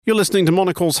You're listening to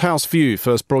Monocle's House View,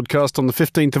 first broadcast on the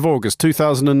 15th of August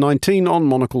 2019 on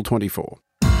Monocle 24.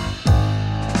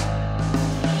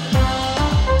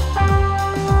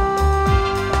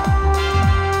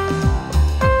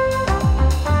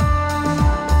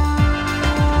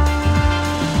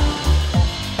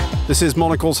 This is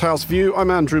Monocle's House View. I'm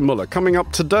Andrew Mueller. Coming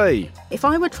up today. If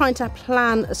I were trying to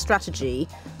plan a strategy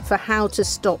for how to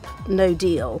stop no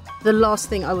deal, the last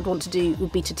thing I would want to do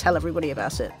would be to tell everybody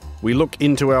about it. We look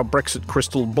into our Brexit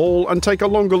crystal ball and take a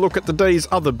longer look at the day's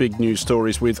other big news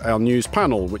stories with our news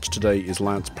panel, which today is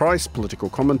Lance Price,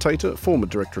 political commentator, former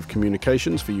Director of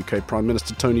Communications for UK Prime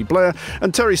Minister Tony Blair,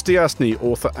 and Terry Stiastny,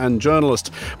 author and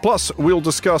journalist. Plus, we'll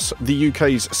discuss the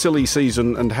UK's silly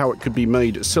season and how it could be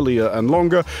made sillier and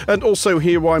longer, and also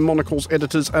hear why Monocle's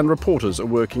editors and reporters are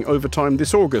working overtime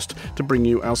this August to bring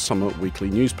you our summer weekly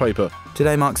newspaper.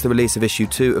 Today marks the release of issue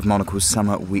 2 of Monocle's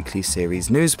summer weekly series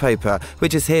newspaper,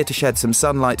 which is here to shed some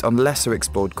sunlight on lesser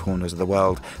explored corners of the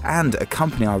world and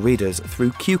accompany our readers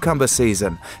through cucumber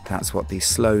season. That's what the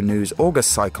slow news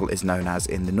August cycle is known as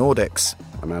in the Nordics.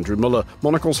 I'm Andrew Mueller.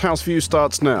 Monocle's House View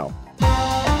starts now.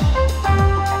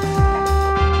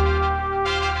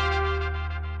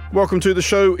 Welcome to the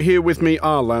show. Here with me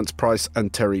are Lance Price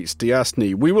and Terry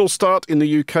Stiastny. We will start in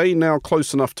the UK, now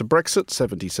close enough to Brexit,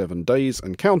 77 days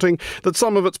and counting, that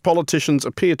some of its politicians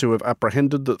appear to have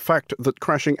apprehended the fact that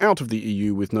crashing out of the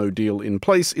EU with no deal in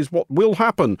place is what will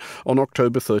happen on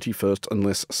October 31st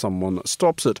unless someone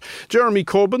stops it. Jeremy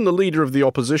Corbyn, the leader of the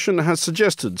opposition, has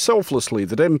suggested selflessly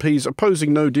that MPs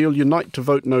opposing no deal unite to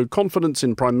vote no confidence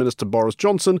in Prime Minister Boris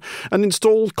Johnson and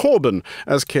install Corbyn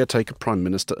as caretaker Prime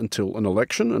Minister until an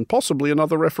election and possibly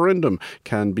another referendum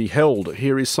can be held.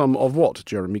 Here is some of what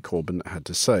Jeremy Corbyn had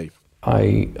to say.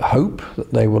 I hope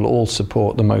that they will all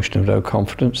support the motion of no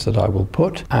confidence that I will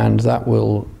put, and that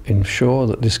will ensure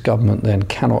that this government then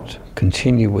cannot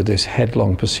continue with this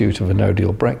headlong pursuit of a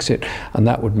no-deal Brexit, and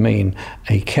that would mean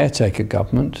a caretaker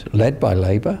government led by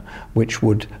Labour, which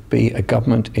would be a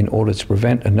government in order to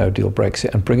prevent a no-deal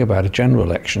Brexit and bring about a general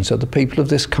election so the people of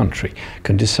this country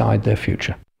can decide their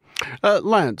future.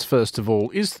 Lance, first of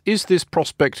all, is this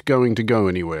prospect going to go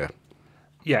anywhere?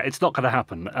 Yeah, it's not going to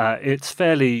happen. It's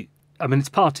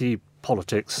party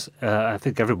politics. I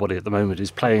think everybody at the moment is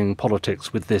playing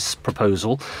politics with this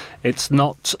proposal. It's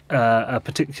not a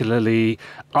particularly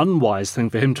unwise thing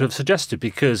for him to have suggested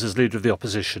because, as leader of the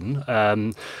opposition,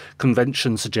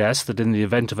 convention suggests that in the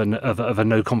event of a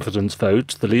no-confidence vote,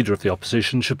 the leader of the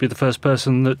opposition should be the first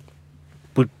person that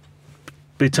would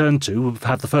be turned to,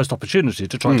 have the first opportunity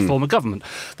to try to form a government.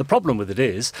 The problem with it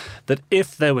is that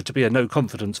if there were to be a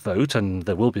no-confidence vote, and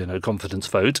there will be a no-confidence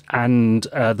vote, and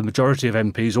the majority of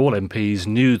MPs, all MPs,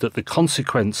 knew that the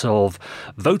consequence of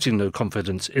voting no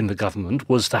confidence in the government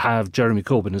was to have Jeremy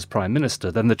Corbyn as Prime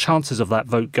Minister, then the chances of that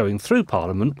vote going through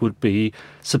Parliament would be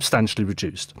substantially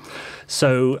reduced.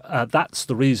 So that's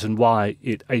the reason why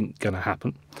it ain't going to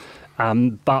happen.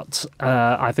 But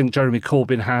I think Jeremy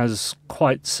Corbyn has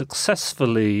quite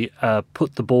successfully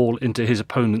put the ball into his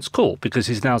opponent's court, because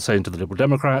he's now saying to the Liberal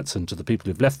Democrats and to the people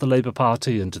who've left the Labour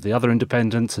Party and to the other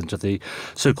independents and to the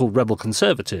so-called rebel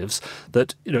Conservatives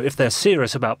that, if they're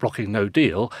serious about blocking no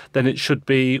deal, then it should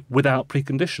be without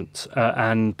preconditions.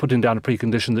 And putting down a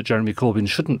precondition that Jeremy Corbyn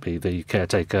shouldn't be the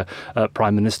caretaker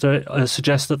Prime Minister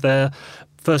suggests that their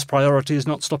first priority is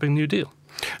not stopping New Deal.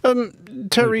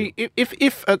 Terry,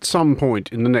 if at some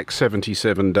point in the next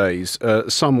 77 days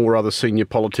some or other senior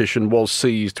politician was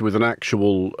seized with an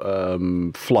actual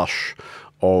flush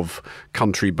of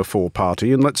country before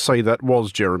party, and let's say that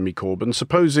was Jeremy Corbyn,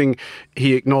 supposing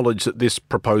he acknowledged that this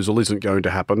proposal isn't going to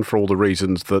happen for all the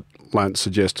reasons that Lance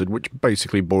suggested, which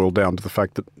basically boiled down to the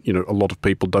fact that, a lot of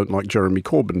people don't like Jeremy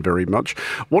Corbyn very much.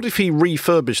 What if he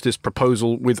refurbished this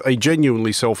proposal with a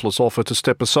genuinely selfless offer to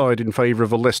step aside in favour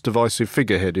of a less divisive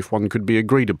figurehead if one could be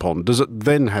agreed upon? Does it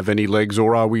then have any legs,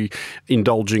 or are we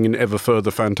indulging in ever further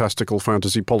fantastical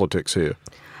fantasy politics here?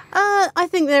 I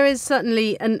think there is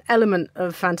certainly an element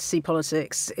of fantasy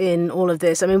politics in all of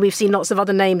this. I mean, we've seen lots of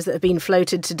other names that have been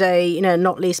floated today,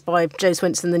 not least by Joe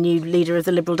Swinson, the new leader of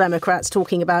the Liberal Democrats,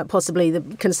 talking about possibly the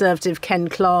Conservative Ken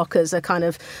Clarke as a kind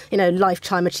of,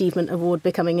 lifetime achievement award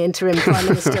becoming interim Prime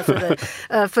Minister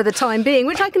for the time being,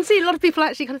 which I can see a lot of people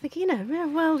actually kind of thinking,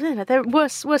 there are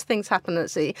worse things happen at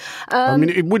sea.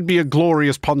 It would be a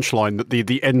glorious punchline that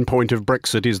the end point of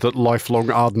Brexit is that lifelong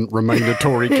ardent Remainer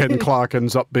Tory Ken Clarke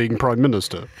ends up being being Prime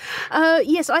Minister?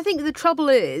 Yes, I think the trouble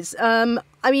is,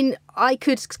 I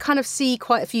could kind of see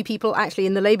quite a few people actually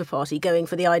in the Labour Party going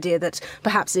for the idea that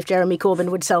perhaps if Jeremy Corbyn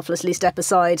would selflessly step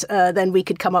aside, then we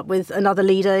could come up with another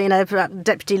leader, perhaps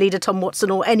Deputy Leader Tom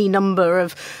Watson or any number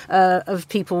of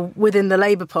people within the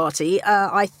Labour Party.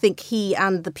 I think he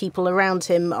and the people around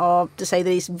him are, to say the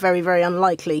least, very, very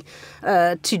unlikely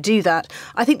to do that.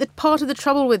 I think that part of the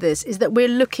trouble with this is that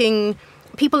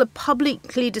people are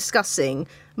publicly discussing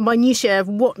minutiae of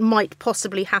what might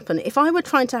possibly happen. If I were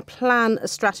trying to plan a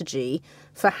strategy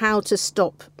for how to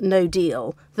stop no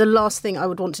deal, the last thing I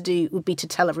would want to do would be to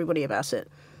tell everybody about it.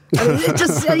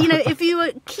 If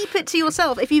you keep it to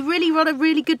yourself, if you really run a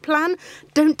really good plan,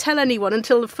 don't tell anyone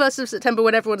until the 1st of September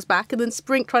when everyone's back, and then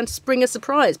try and spring a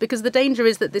surprise, because the danger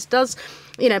is that this does,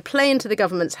 play into the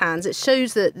government's hands. It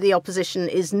shows that the opposition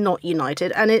is not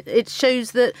united, and it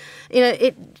shows that,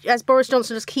 as Boris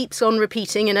Johnson just keeps on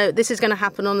repeating, this is going to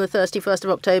happen on the 31st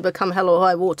of October, come hell or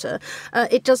high water.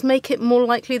 It does make it more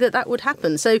likely that would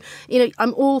happen. So,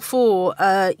 I'm all for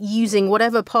using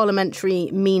whatever parliamentary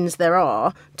means there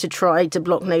are to try to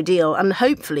block no deal. And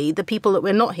hopefully the people that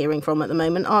we're not hearing from at the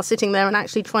moment are sitting there and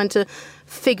actually trying to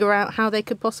figure out how they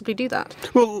could possibly do that.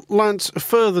 Well, Lance,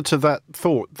 further to that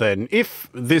thought then, if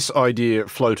this idea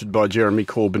floated by Jeremy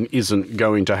Corbyn isn't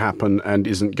going to happen and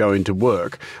isn't going to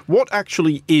work, what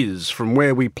actually is, from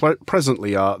where we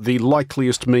presently are, the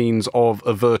likeliest means of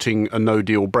averting a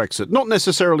no-deal Brexit? Not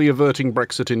necessarily averting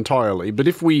Brexit entirely, but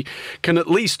if we can at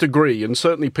least agree, and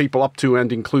certainly people up to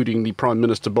and including the Prime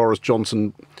Minister Boris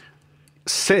Johnson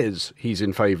says he's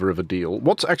in favour of a deal,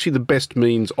 what's actually the best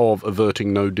means of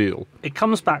averting no deal? It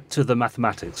comes back to the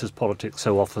mathematics, as politics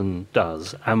so often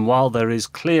does. And while there is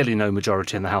clearly no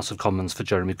majority in the House of Commons for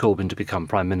Jeremy Corbyn to become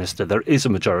Prime Minister, there is a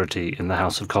majority in the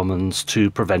House of Commons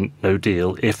to prevent no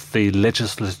deal if the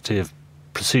legislative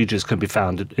procedures can be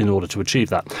found in order to achieve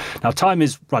that. Now, time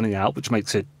is running out, which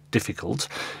makes it difficult.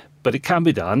 But it can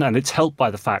be done, and it's helped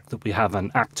by the fact that we have an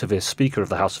activist Speaker of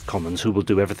the House of Commons who will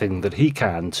do everything that he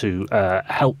can to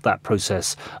help that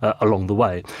process along the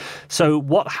way. So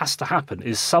what has to happen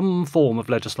is some form of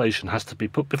legislation has to be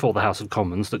put before the House of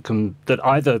Commons that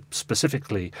either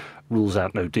specifically rules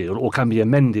out no deal or can be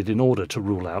amended in order to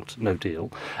rule out no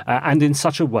deal, and in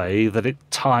such a way that it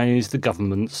ties the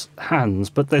government's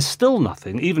hands. But there's still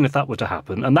nothing, even if that were to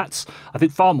happen, and that's, I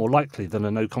think, far more likely than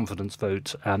a no-confidence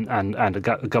vote and a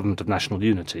government of national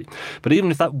unity. But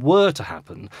even if that were to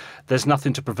happen, there's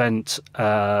nothing to prevent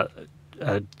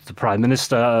the Prime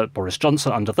Minister, Boris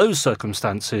Johnson, under those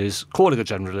circumstances, calling a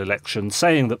general election,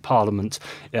 saying that Parliament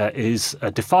is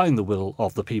defying the will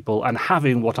of the people and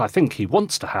having what I think he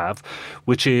wants to have,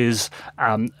 which is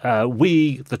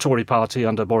we, the Tory party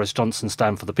under Boris Johnson,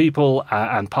 stand for the people,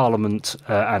 and Parliament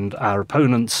and our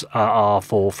opponents are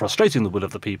for frustrating the will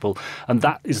of the people, and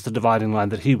that is the dividing line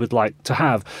that he would like to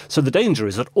have. So the danger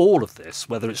is that all of this,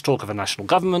 whether it's talk of a national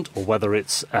government or whether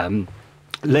it's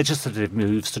legislative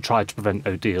moves to try to prevent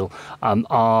no deal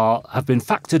have been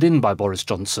factored in by Boris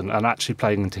Johnson and actually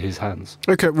playing into his hands.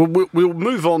 OK, well, we'll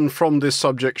move on from this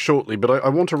subject shortly, but I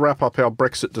want to wrap up our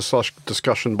Brexit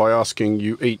discussion by asking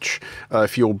you each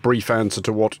for your brief answer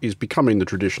to what is becoming the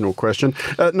traditional question.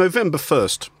 November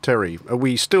 1st, Terry, are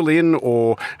we still in,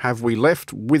 or have we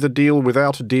left with a deal,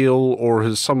 without a deal, or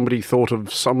has somebody thought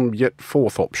of some yet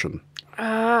fourth option?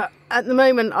 At the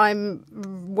moment, I'm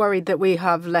worried that we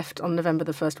have left on November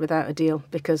the 1st without a deal,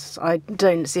 because I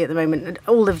don't see at the moment,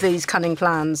 all of these cunning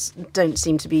plans don't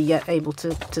seem to be yet able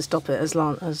to stop it, as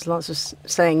Lance was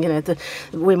saying,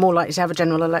 we're more likely to have a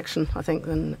general election, I think,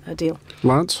 than a deal.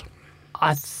 Lance?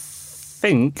 I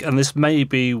think, and this may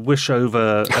be wish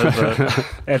over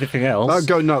anything else. Oh,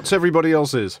 go nuts. Everybody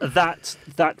else is. That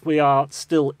we are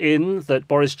still in, that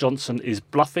Boris Johnson is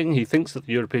bluffing. He thinks that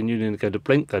the European Union are going to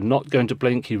blink. They're not going to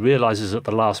blink. He realises at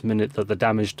the last minute that the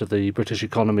damage to the British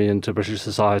economy and to British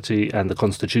society and the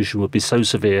Constitution would be so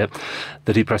severe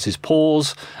that he presses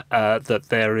pause, that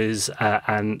there is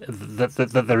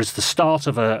that there is the start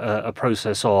of a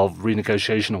process of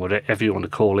renegotiation, or whatever you want to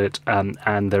call it,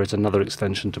 and there is another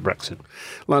extension to Brexit.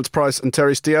 Lance Price and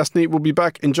Terry Stiastny will be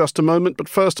back in just a moment, but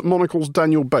first, Monocle's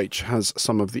Daniel Bache has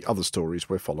some of the other stories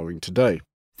we're following today.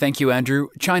 Thank you, Andrew.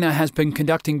 China has been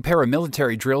conducting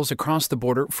paramilitary drills across the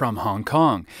border from Hong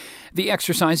Kong. The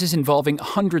exercises, involving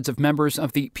hundreds of members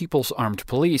of the People's Armed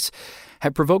Police,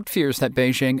 have provoked fears that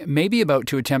Beijing may be about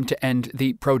to attempt to end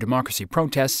the pro-democracy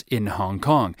protests in Hong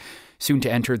Kong, soon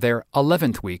to enter their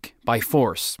 11th week by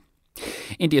force.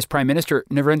 India's Prime Minister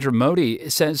Narendra Modi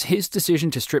says his decision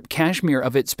to strip Kashmir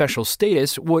of its special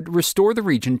status would restore the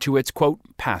region to its, quote,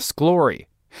 past glory.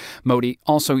 Modi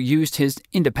also used his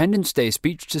Independence Day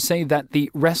speech to say that the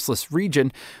restless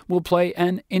region will play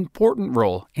an important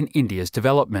role in India's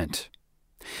development.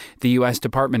 The U.S.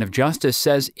 Department of Justice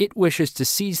says it wishes to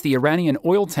seize the Iranian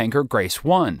oil tanker Grace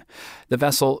 1. The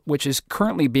vessel, which is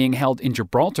currently being held in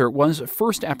Gibraltar, was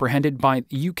first apprehended by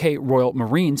UK Royal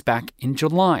Marines back in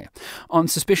July on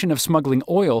suspicion of smuggling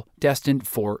oil destined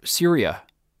for Syria.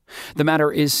 The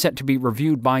matter is set to be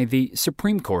reviewed by the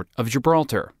Supreme Court of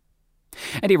Gibraltar.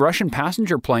 And a Russian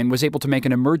passenger plane was able to make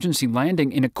an emergency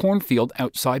landing in a cornfield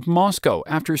outside Moscow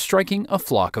after striking a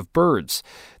flock of birds.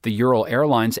 The Ural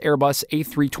Airlines Airbus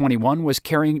A321 was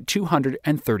carrying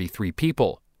 233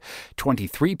 people.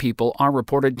 23 people are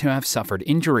reported to have suffered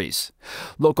injuries.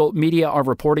 Local media are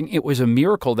reporting it was a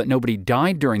miracle that nobody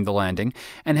died during the landing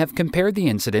and have compared the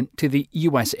incident to the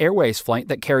U.S. Airways flight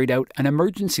that carried out an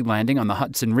emergency landing on the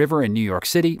Hudson River in New York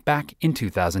City back in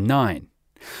 2009.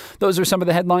 Those are some of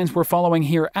the headlines we're following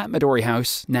here at Midori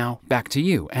House. Now, back to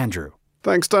you, Andrew.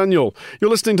 Thanks, Daniel.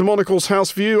 You're listening to Monocle's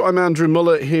House View. I'm Andrew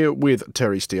Mueller here with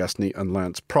Terry Stiastny and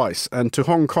Lance Price. And to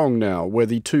Hong Kong now, where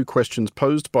the two questions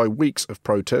posed by weeks of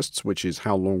protests, which is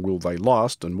how long will they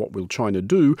last and what will China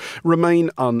do,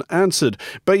 remain unanswered.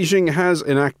 Beijing has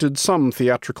enacted some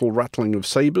theatrical rattling of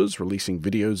sabres, releasing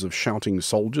videos of shouting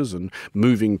soldiers and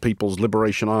moving People's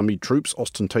Liberation Army troops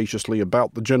ostentatiously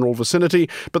about the general vicinity,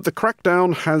 but the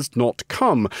crackdown has not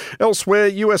come. Elsewhere,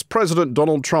 US President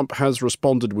Donald Trump has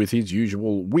responded with his usual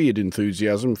weird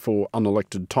enthusiasm for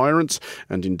unelected tyrants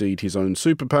and indeed his own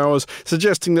superpowers,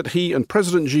 suggesting that he and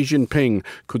President Xi Jinping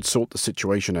could sort the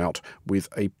situation out with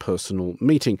a personal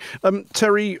meeting.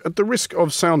 Terry, at the risk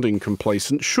of sounding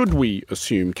complacent, can we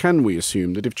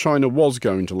assume that if China was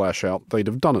going to lash out, they'd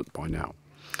have done it by now?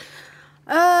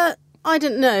 I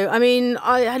don't know. I mean,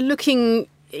 looking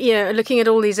at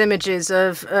all these images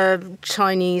of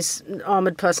Chinese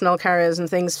armoured personnel carriers and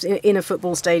things in a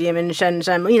football stadium in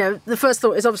Shenzhen, the first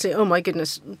thought is obviously, oh my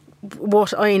goodness,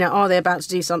 what, are they about to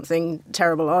do something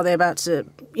terrible? Are they about to,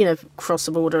 cross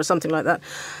the border or something like that?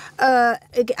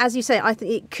 As you say, I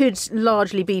think it could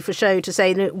largely be for show to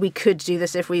say that we could do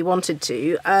this if we wanted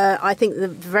to. I think the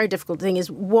very difficult thing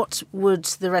is what would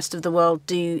the rest of the world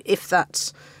do if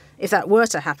that were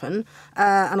to happen.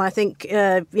 And I think,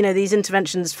 these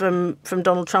interventions from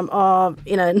Donald Trump are,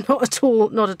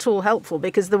 not at all helpful,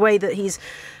 because the way that he's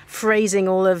phrasing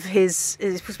all of his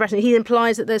expression, he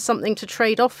implies that there's something to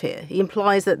trade off here. He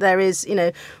implies that there is,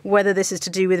 whether this is to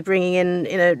do with bringing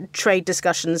in, trade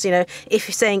discussions, if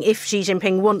Xi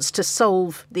Jinping wants to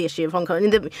solve the issue of Hong Kong.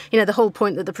 The whole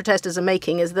point that the protesters are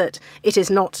making is that it is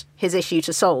not his issue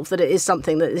to solve, that it is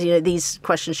something that, these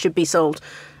questions should be solved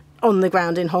on the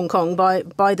ground in Hong Kong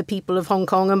by the people of Hong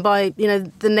Kong and by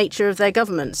the nature of their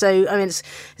government. So I mean, it's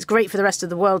great for the rest of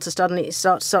the world to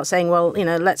start saying, well,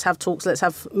 let's have talks, let's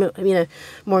have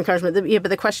more encouragement. But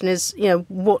the question is,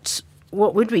 what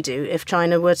would we do if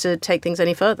China were to take things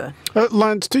any further?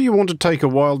 Lance, do you want to take a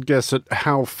wild guess at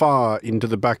how far into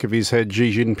the back of his head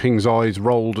Xi Jinping's eyes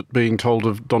rolled at being told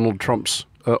of Donald Trump's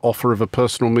offer of a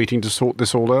personal meeting to sort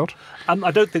this all out? I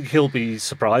don't think he'll be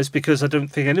surprised, because I don't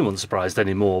think anyone's surprised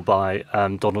anymore by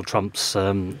Donald Trump's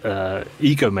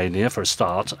egomania, for a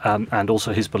start, and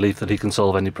also his belief that he can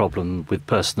solve any problem with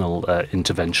personal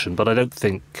intervention. But I don't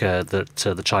think that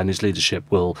the Chinese leadership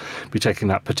will be taking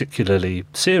that particularly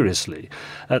seriously.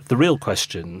 The real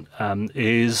question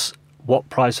is, what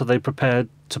price are they prepared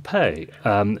to pay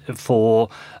for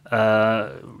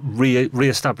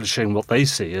re-establishing what they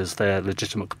see as their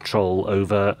legitimate control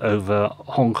over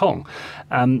Hong Kong.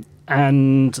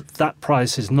 And that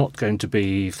price is not going to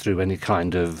be through any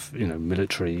kind of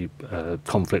military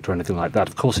conflict or anything like that.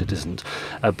 Of course it isn't.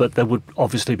 But there would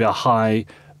obviously be a high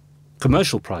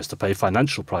commercial price to pay,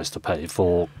 financial price to pay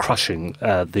for crushing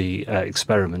the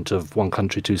experiment of one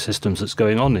country, two systems that's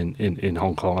going on in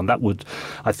Hong Kong, and that would,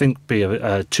 I think, be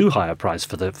a too high a price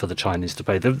for the Chinese to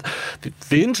pay. The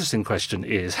interesting question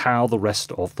is how the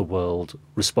rest of the world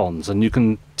responds, and you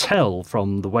can tell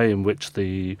from the way in which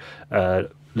the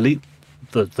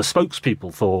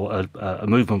spokespeople for a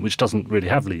movement which doesn't really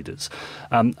have leaders,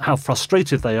 how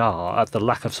frustrated they are at the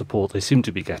lack of support they seem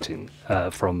to be getting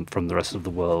from the rest of the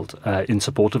world in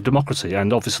support of democracy.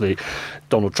 And obviously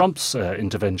Donald Trump's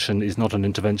intervention is not an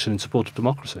intervention in support of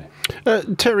democracy.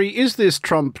 Terry, is this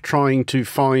Trump trying to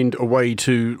find a way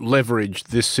to leverage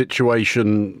this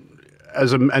situation?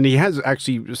 And he has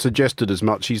actually suggested as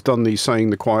much. He's done the saying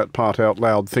the quiet part out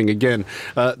loud thing again,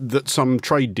 that some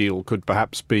trade deal could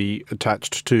perhaps be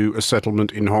attached to a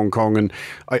settlement in Hong Kong. And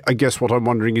I guess what I'm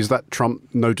wondering is that Trump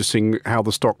noticing how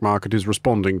the stock market is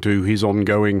responding to his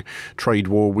ongoing trade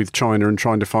war with China and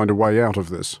trying to find a way out of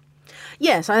this.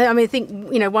 Yes, I mean, I think,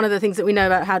 one of the things that we know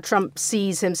about how Trump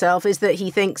sees himself is that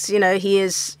he thinks, he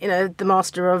is, the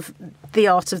master of the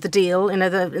art of the deal, in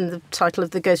the title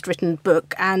of the ghost-written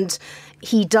book. And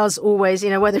he does always,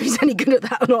 whether he's any good at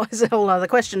that or not is a whole other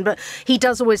question, but he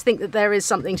does always think that there is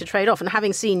something to trade off. And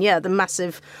having seen, the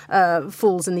massive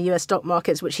falls in the US stock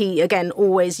markets, which he, again,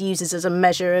 always uses as a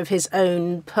measure of his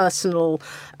own personal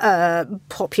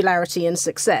popularity and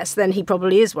success, then he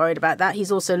probably is worried about that.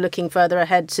 He's also looking further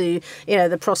ahead to,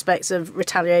 the prospects of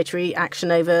retaliatory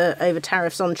action over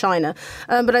tariffs on China.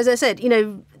 But as I said,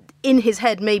 in his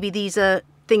head, maybe these are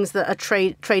things that are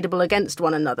tradable against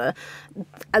one another.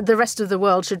 The rest of the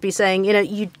world should be saying,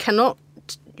 you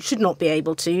should not be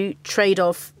able to trade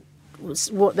off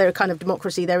what their kind of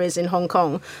democracy there is in Hong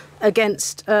Kong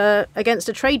against a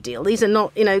trade deal. These are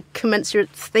not, commensurate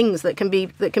things that can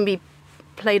be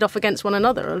played off against one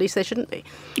another, or at least they shouldn't be.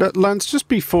 Lance, just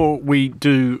before we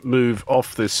do move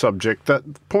off this subject, that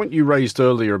point you raised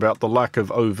earlier about the lack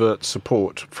of overt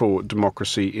support for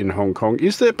democracy in Hong Kong,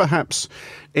 is there perhaps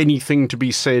anything to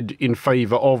be said in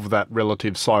favour of that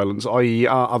relative silence, i.e.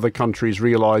 are other countries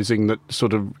realising that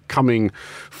sort of coming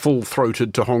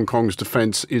full-throated to Hong Kong's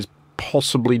defence is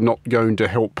possibly not going to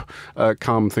help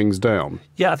calm things down?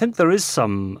 Yeah, I think there is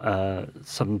some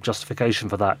justification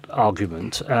for that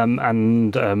argument,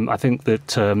 and I think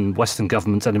that Western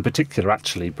governments, and in particular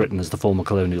actually Britain as the former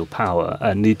colonial power,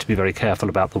 need to be very careful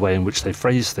about the way in which they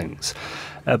phrase things.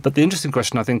 But the interesting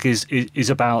question, I think, is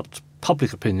about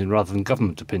public opinion rather than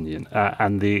government opinion,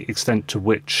 and the extent to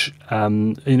which,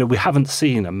 we haven't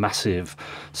seen a massive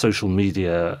social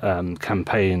media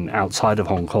campaign outside of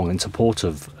Hong Kong in support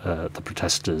of the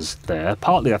protesters there,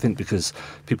 partly, I think, because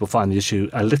people find the issue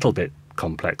a little bit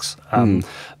complex.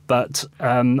 But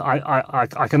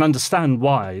I can understand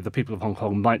why the people of Hong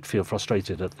Kong might feel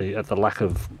frustrated at the lack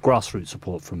of grassroots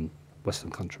support from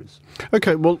Western countries.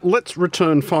 OK, well, let's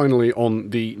return finally on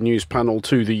the news panel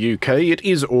to the UK. It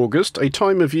is August, a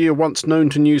time of year once known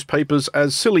to newspapers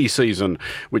as silly season,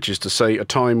 which is to say a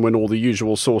time when all the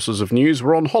usual sources of news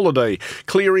were on holiday,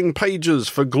 clearing pages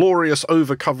for glorious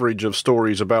over-coverage of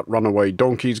stories about runaway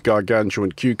donkeys,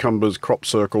 gargantuan cucumbers, crop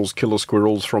circles, killer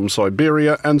squirrels from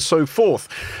Siberia, and so forth.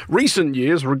 Recent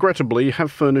years, regrettably,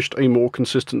 have furnished a more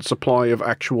consistent supply of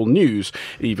actual news,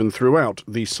 even throughout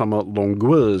the summer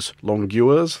longueurs.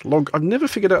 I've never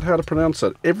figured out how to pronounce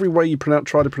that. Every way you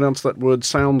try to pronounce that word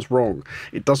sounds wrong.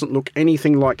 It doesn't look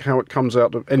anything like how it comes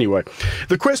out of... Anyway,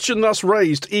 the question thus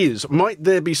raised is, might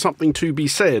there be something to be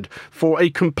said for a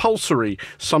compulsory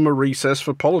summer recess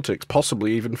for politics,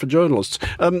 possibly even for journalists?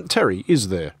 Terry, is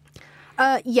there?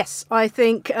 Yes, I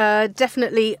think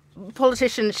definitely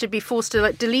politicians should be forced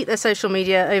to delete their social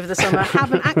media over the summer,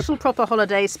 have an actual proper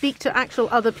holiday, speak to actual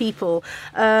other people.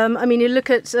 You look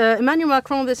at Emmanuel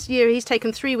Macron this year, he's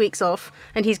taken 3 weeks off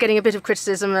and he's getting a bit of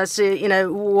criticism as to,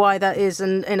 why that is.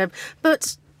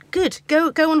 But good,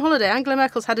 go on holiday. Angela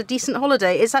Merkel's had a decent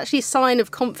holiday. It's actually a sign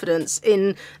of confidence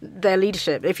in their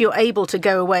leadership. If you're able to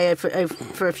go away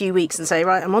for a few weeks and say,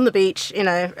 right, I'm on the beach,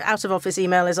 out of office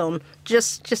email is on,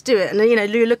 just do it.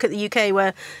 And, you look at the UK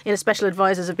where, special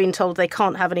advisors have been told they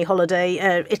can't have any holiday,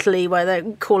 Italy where they're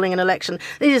calling an election.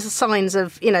 These are signs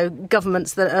of,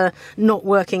 governments that are not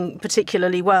working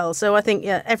particularly well. So I think,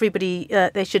 everybody,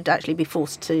 they should actually be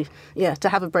forced to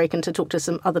have a break and to talk to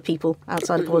some other people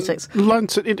outside of politics.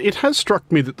 Lance, it has struck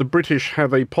me that the British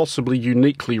have a possibly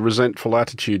uniquely resentful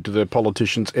attitude to their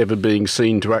politicians ever being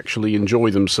seen to actually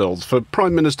enjoy themselves. For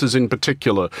prime ministers in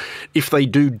particular, if they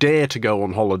do dare to go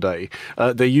on holiday,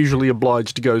 they're usually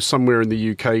obliged to go somewhere in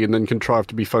the UK and then contrive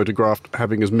to be photographed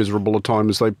having as miserable a time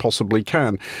as they possibly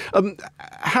can.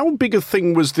 How big a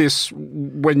thing was this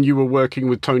when you were working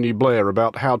with Tony Blair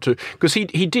about how to... Because he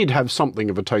did have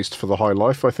something of a taste for the high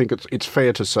life, I think it's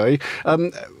fair to say.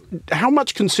 How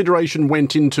much consideration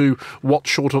went into what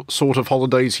sort of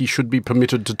holidays he should be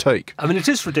permitted to take? I mean, it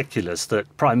is ridiculous that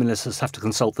prime ministers have to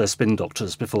consult their spin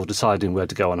doctors before deciding where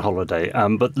to go on holiday,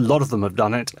 but a lot of them have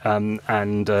done it,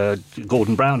 and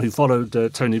Gordon Brown, who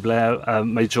followed Tony Blair,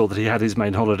 made sure that he had his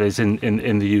main holidays in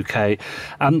the UK.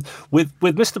 With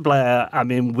Mr Blair, I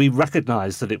mean, we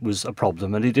recognised that it was a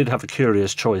problem, and he did have a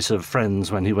curious choice of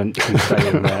friends when he went to stay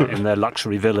in their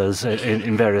luxury villas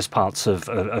in various parts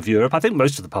of Europe. I think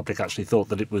most of the public actually thought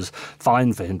that it was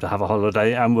fine for him to have a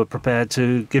holiday and were prepared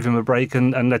to give him a break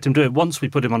and let him do it. Once we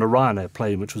put him on a Ryanair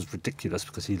plane, which was ridiculous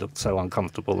because he looked so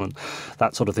uncomfortable, and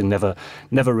that sort of thing never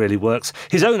really works.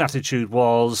 His own attitude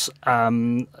was,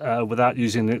 without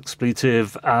using an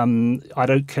expletive, I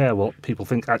don't care what people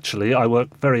think, actually. I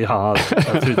work very hard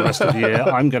through the rest of the year.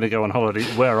 I'm going to go on holiday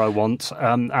where I want,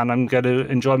 and I'm going to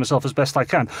enjoy myself as best I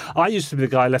can. I used to be the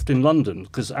guy left in London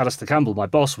because Alistair Campbell, my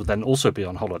boss, would then also be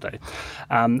on holiday.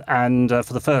 And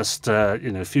for the first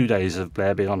few days of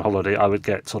Blair being on holiday, I would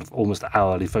get sort of almost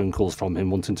hourly phone calls from him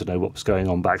wanting to know what was going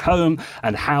on back home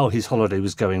and how his holiday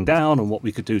was going down and what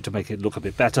we could do to make it look a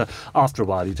bit better. After a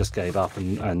while, he just gave up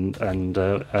and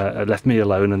left me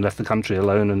alone and left the country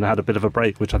alone and had a bit of a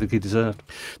break, which I think he deserved.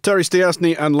 Terry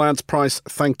Stiastny and Lance Price,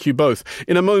 thank you both.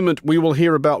 In a moment, we will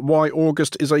hear about why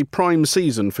August is a prime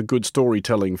season for good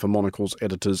storytelling for Monocle's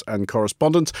editors and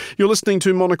correspondents. You're listening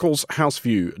to Monocle's House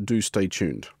View. Do stay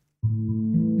tuned.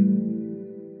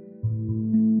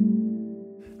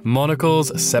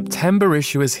 Monocle's September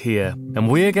issue is here, and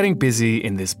we're getting busy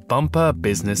in this bumper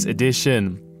business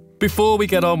edition. Before we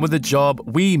get on with the job,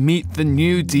 we meet the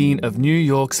new dean of New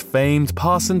York's famed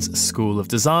Parsons School of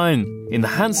Design in the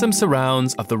handsome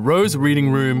surrounds of the Rose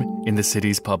Reading Room in the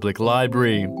city's public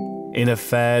library. In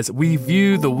Affairs, we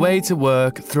view the way to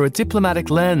work through a diplomatic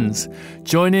lens,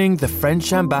 joining the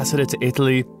French ambassador to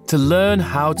Italy to learn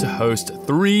how to host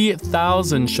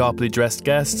 3,000 sharply dressed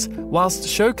guests whilst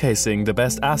showcasing the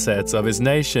best assets of his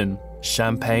nation,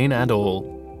 champagne and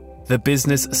all. The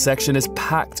business section is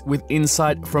packed with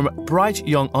insight from bright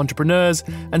young entrepreneurs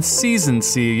and seasoned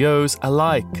CEOs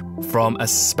alike. From a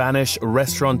Spanish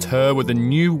restaurateur with a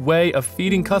new way of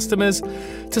feeding customers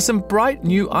to some bright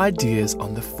new ideas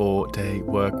on the 4-day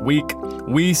work week,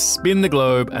 we spin the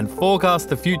globe and forecast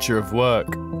the future of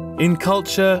work. In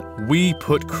culture, we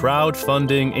put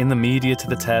crowdfunding in the media to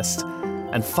the test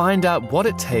and find out what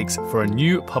it takes for a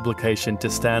new publication to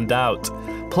stand out.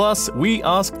 Plus, we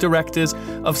ask directors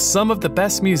of some of the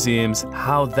best museums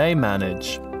how they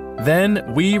manage. Then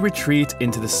we retreat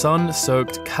into the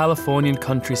sun-soaked Californian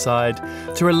countryside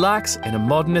to relax in a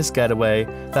modernist getaway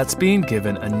that's been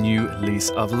given a new lease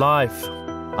of life.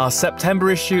 Our September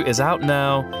issue is out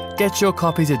now. Get your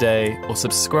copy today or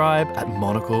subscribe at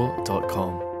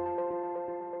monocle.com.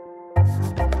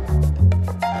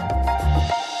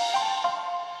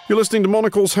 You're listening to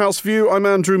Monocle's House View. I'm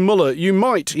Andrew Mueller. You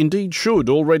might, indeed should,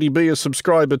 already be a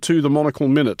subscriber to the Monocle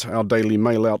Minute, our daily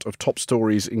mail-out of top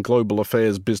stories in global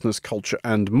affairs, business, culture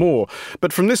and more.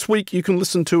 But from this week, you can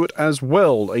listen to it as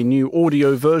well. A new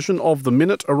audio version of the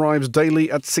Minute arrives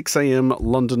daily at 6 a.m.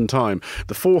 London time.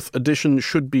 The 4th edition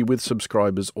should be with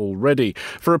subscribers already.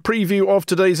 For a preview of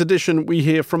today's edition, we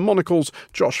hear from Monocle's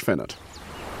Josh Fennett.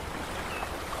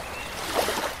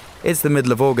 It's the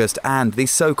middle of August and the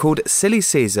so-called silly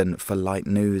season for light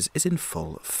news is in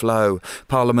full flow.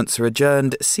 Parliaments are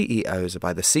adjourned, CEOs are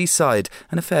by the seaside,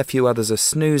 and a fair few others are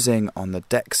snoozing on the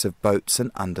decks of boats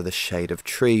and under the shade of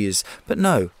trees. But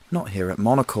no, not here at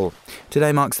Monocle.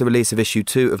 Today marks the release of issue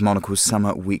 2 of Monocle's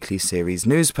summer weekly series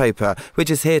newspaper,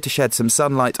 which is here to shed some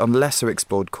sunlight on lesser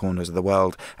explored corners of the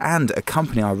world and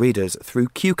accompany our readers through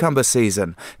cucumber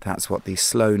season. That's what the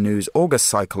slow news August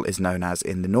cycle is known as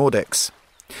in the Nordics.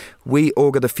 We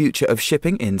augur the future of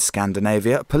shipping in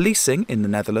Scandinavia, policing in the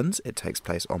Netherlands, it takes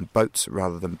place on boats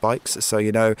rather than bikes, so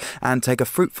you know, and take a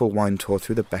fruitful wine tour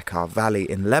through the Bekaa Valley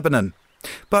in Lebanon.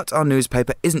 But our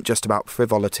newspaper isn't just about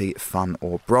frivolity, fun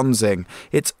or bronzing.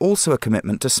 It's also a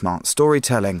commitment to smart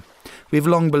storytelling. We've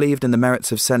long believed in the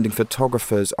merits of sending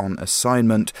photographers on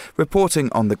assignment, reporting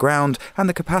on the ground, and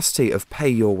the capacity of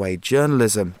pay-your-way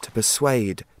journalism to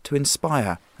persuade, to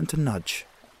inspire and to nudge.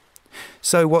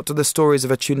 So what do the stories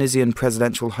of a Tunisian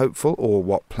presidential hopeful, or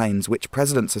what planes which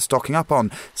presidents are stocking up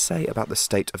on, say about the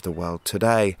state of the world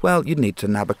today? Well, you'd need to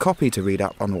nab a copy to read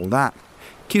up on all that.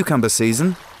 Cucumber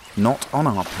season, not on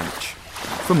our patch.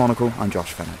 From Monocle, I'm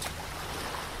Josh Fennett.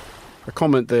 A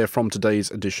comment there from today's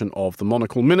edition of the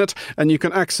Monocle Minute, and you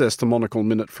can access the Monocle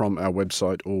Minute from our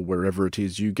website or wherever it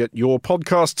is you get your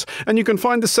podcasts. And you can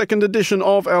find the second edition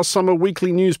of our summer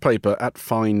weekly newspaper at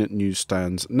fine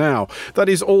newsstands now. That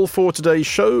is all for today's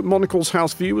show. Monocle's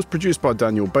House View was produced by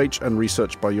Daniel Bache and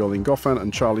researched by Yolin Goffin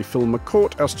and Charlie Phil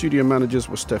McCourt. Our studio managers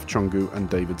were Steph Chungu and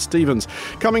David Stevens.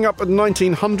 Coming up at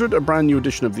 1900, a brand new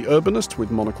edition of The Urbanist with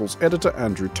Monocle's editor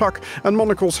Andrew Tuck, and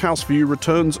Monocle's House View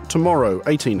returns tomorrow,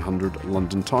 1800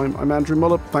 London time. I'm Andrew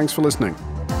Mueller. Thanks for listening.